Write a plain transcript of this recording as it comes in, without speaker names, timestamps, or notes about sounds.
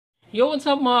Yo, what's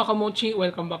up mga kamochi?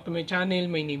 Welcome back to my channel.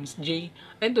 My name is Jay.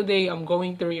 And today, I'm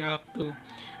going to react to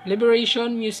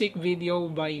Liberation music video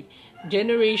by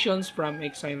Generations from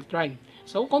EXILE Tribe.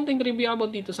 So, konting review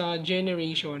about dito sa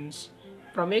Generations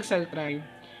from EXILE Tribe.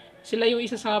 Sila yung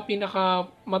isa sa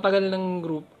pinaka matagal ng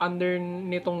group under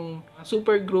nitong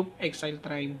super group EXILE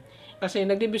Tribe. Kasi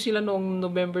nag-debut sila noong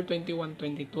November 21,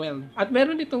 2012. At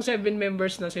meron ditong 7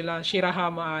 members na sila: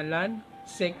 Shirahama Alan,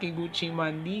 Sekiguchi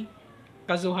Mandy,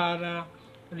 Kazuhara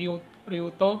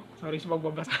Ryuto, sorry sa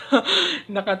pagbabasa,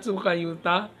 Nakatsuka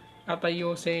Yuta,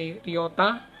 Katayose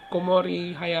Ryota,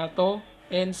 Komori Hayato,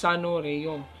 and Sano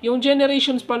Reo. Yung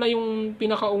Generations pala yung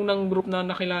pinakaunang group na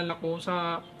nakilala ko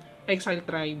sa EXILE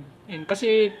Tribe. And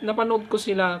kasi napanood ko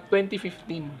sila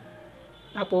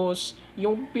 2015. Tapos,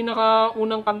 yung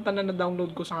pinakaunang kanta na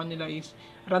na-download ko sa kanila is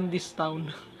Run This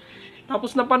Town.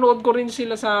 Tapos napanood ko rin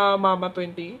sila sa Mama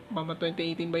 2018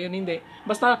 ba yun? Hindi.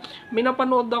 Basta may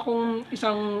napanood akong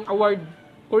isang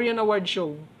Korean award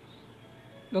show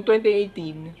noong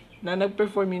 2018 na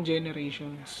nag-perform yung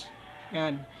Generations.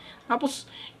 Yan. Tapos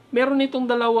meron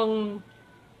itong dalawang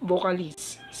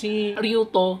vocalist, si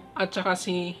Ryuto at saka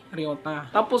si Ryota.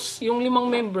 Tapos yung 5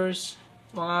 members,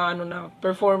 mga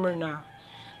performer na.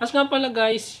 Tapos nga pala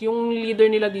guys, yung leader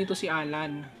nila dito si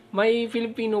Alan. May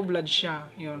Filipino blood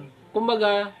siya. Yun.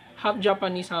 Kumbaga, half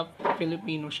Japanese, half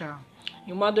Filipino siya.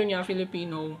 Yung mother niya,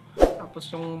 Filipino, tapos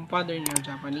yung father niya,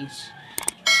 Japanese.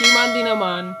 Si Mandy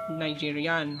naman,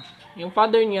 Nigerian. Yung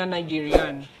father niya,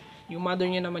 Nigerian. Yung mother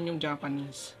niya naman yung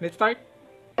Japanese. Let's start!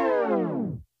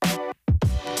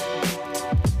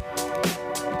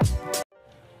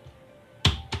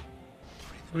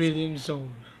 Rhythm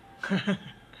Zone.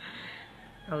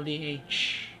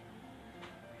 LDH.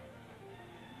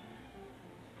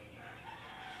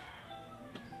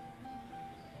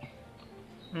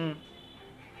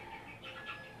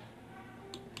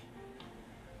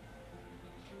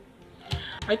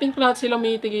 I think lahat sila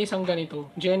may isang ganito.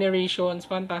 Generations,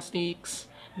 Fantastics,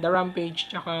 The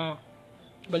Rampage, tsaka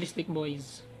Ballistic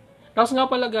Boys. Tapos nga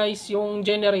pala guys, yung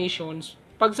Generations,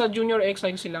 pag sa Junior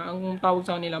EXILE sila, ang tawag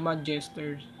sa nila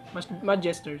Madjesters.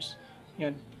 Madjesters.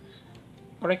 Yan.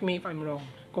 Correct me if I'm wrong.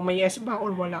 Kung may S ba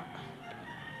or wala.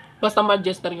 Basta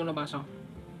Madjester yung nabasa.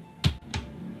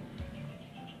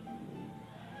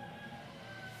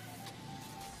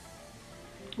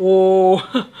 Oh!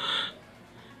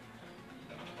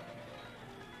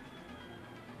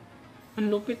 Ang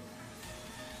lupit.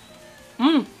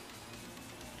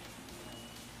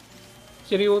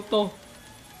 Si Ryuto.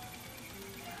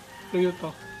 Ryuto.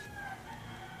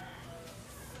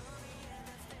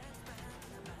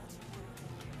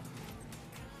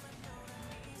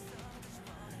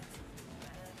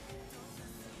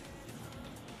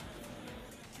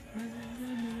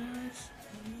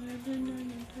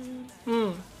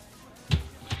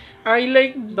 I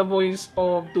like the voice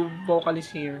of two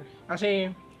vocalists here.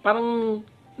 Kasi parang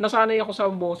nasanay ako sa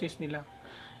boses nila.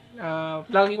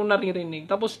 Lagi kong naririnig.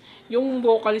 Tapos yung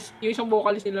isang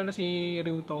vocalist nila na si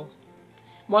Ryuto,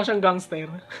 mukha siyang gangster.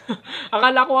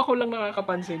 Akala ko ako lang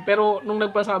nakakapansin. Pero nung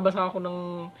nagbasa-basa ako ng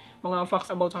mga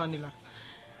facts about sa kanila,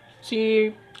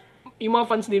 yung mga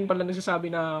fans din pala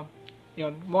nagsasabi na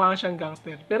yun, mukha siyang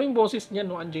gangster. Pero yung boses niya,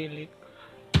 no, angelic.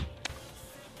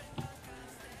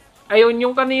 Ayun,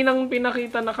 yung kaninang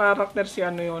pinakita na karakter si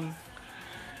yon,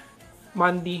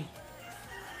 Mandy.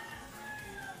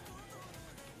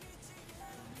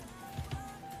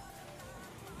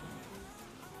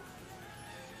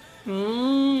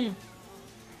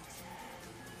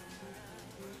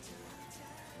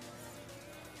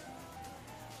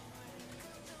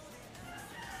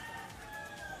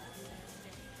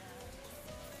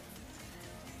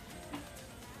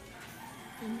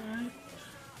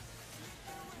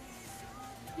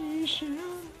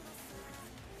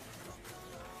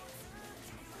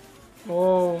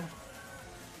 Oh.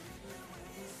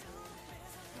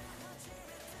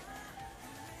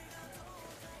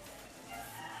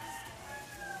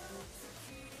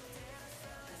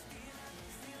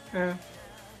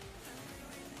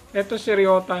 Ito si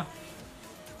Ryota.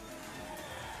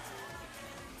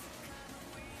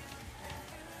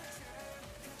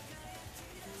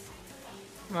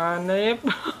 Hanep.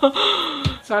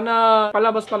 Sana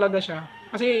palabas talaga siya.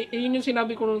 Kasi yun yung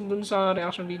sinabi ko dun sa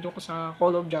reaction video ko sa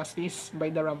Call of Justice by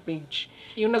The Rampage.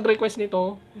 Yung nag-request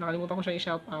nito, nakalimutan ko siya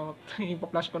i-shoutout.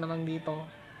 Ipa-flash ko na lang dito.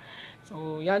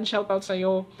 So, yan, shoutout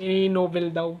sa'yo. May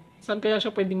novel daw. Saan kaya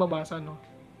siya pwedeng mabasa, no?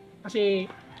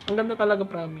 Kasi, ang ganda talaga,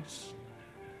 promise.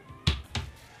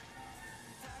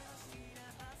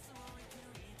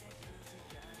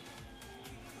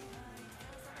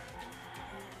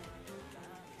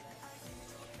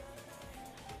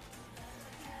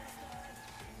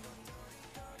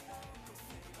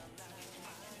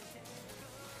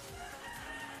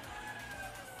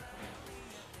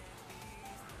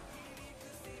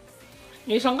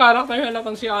 Yung isang character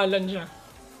halatang si Alan siya.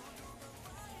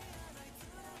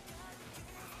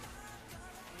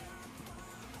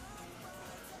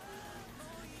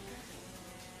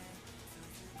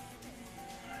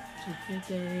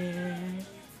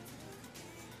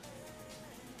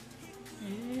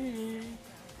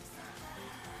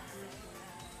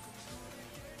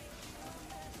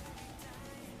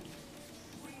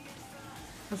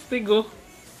 Astig oh.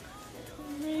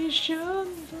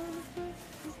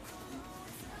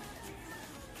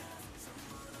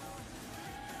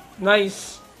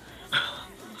 Nice.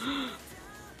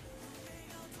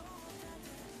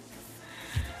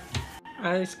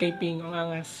 Escaping ang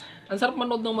angas. Ang sarap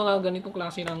manood ng mga ganitong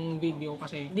klase ng video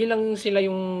kasi hindi lang sila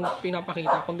yung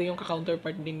pinapakita kundi yung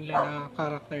ka-counterpart din nila na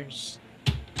characters.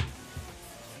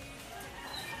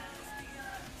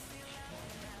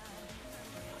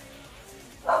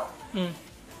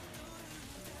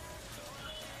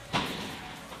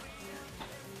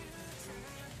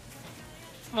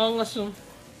 Angas oh.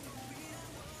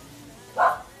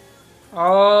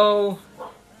 Oh.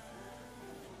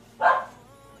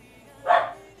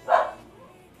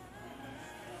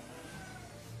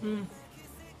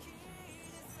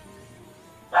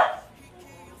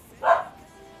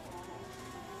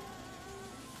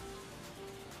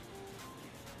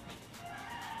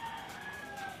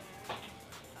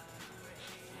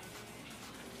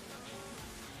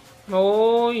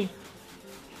 Oy.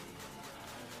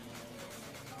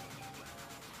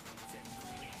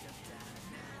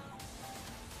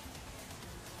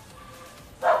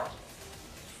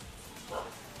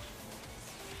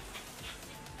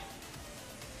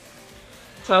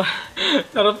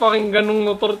 Sarap pakinggan nung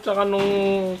motor tsaka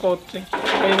nung kotse.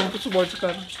 Kaya nung sports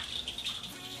car.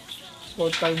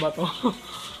 Sports car ba to?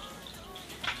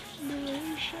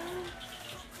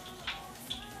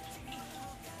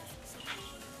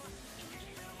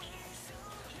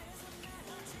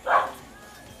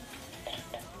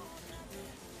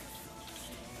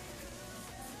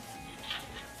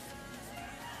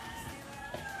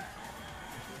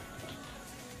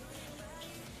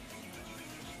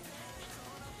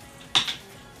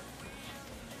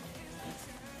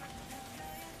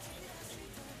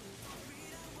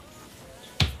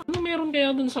 Ano meron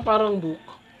kaya dun sa parang book?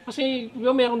 Kasi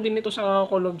yung meron din ito sa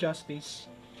Call of Justice.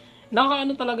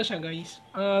 Nakaano talaga siya guys.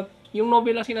 At yung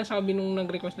novel na sinasabi nung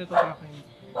nag-request nito sa akin.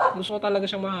 Gusto ko talaga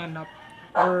siyang mahanap.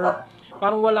 Or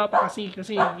parang wala pa kasi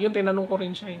yun tinanong ko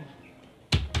rin siya eh.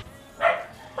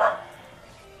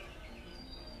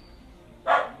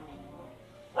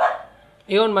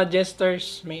 Ayun,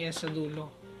 Magesters, may S sa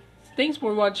dulo. Thanks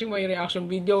for watching my reaction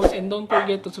videos and don't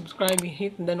forget to subscribe and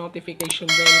hit the notification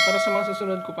bell para sa mga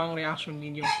susunod ko pang reaction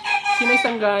video. See you next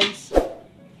time guys!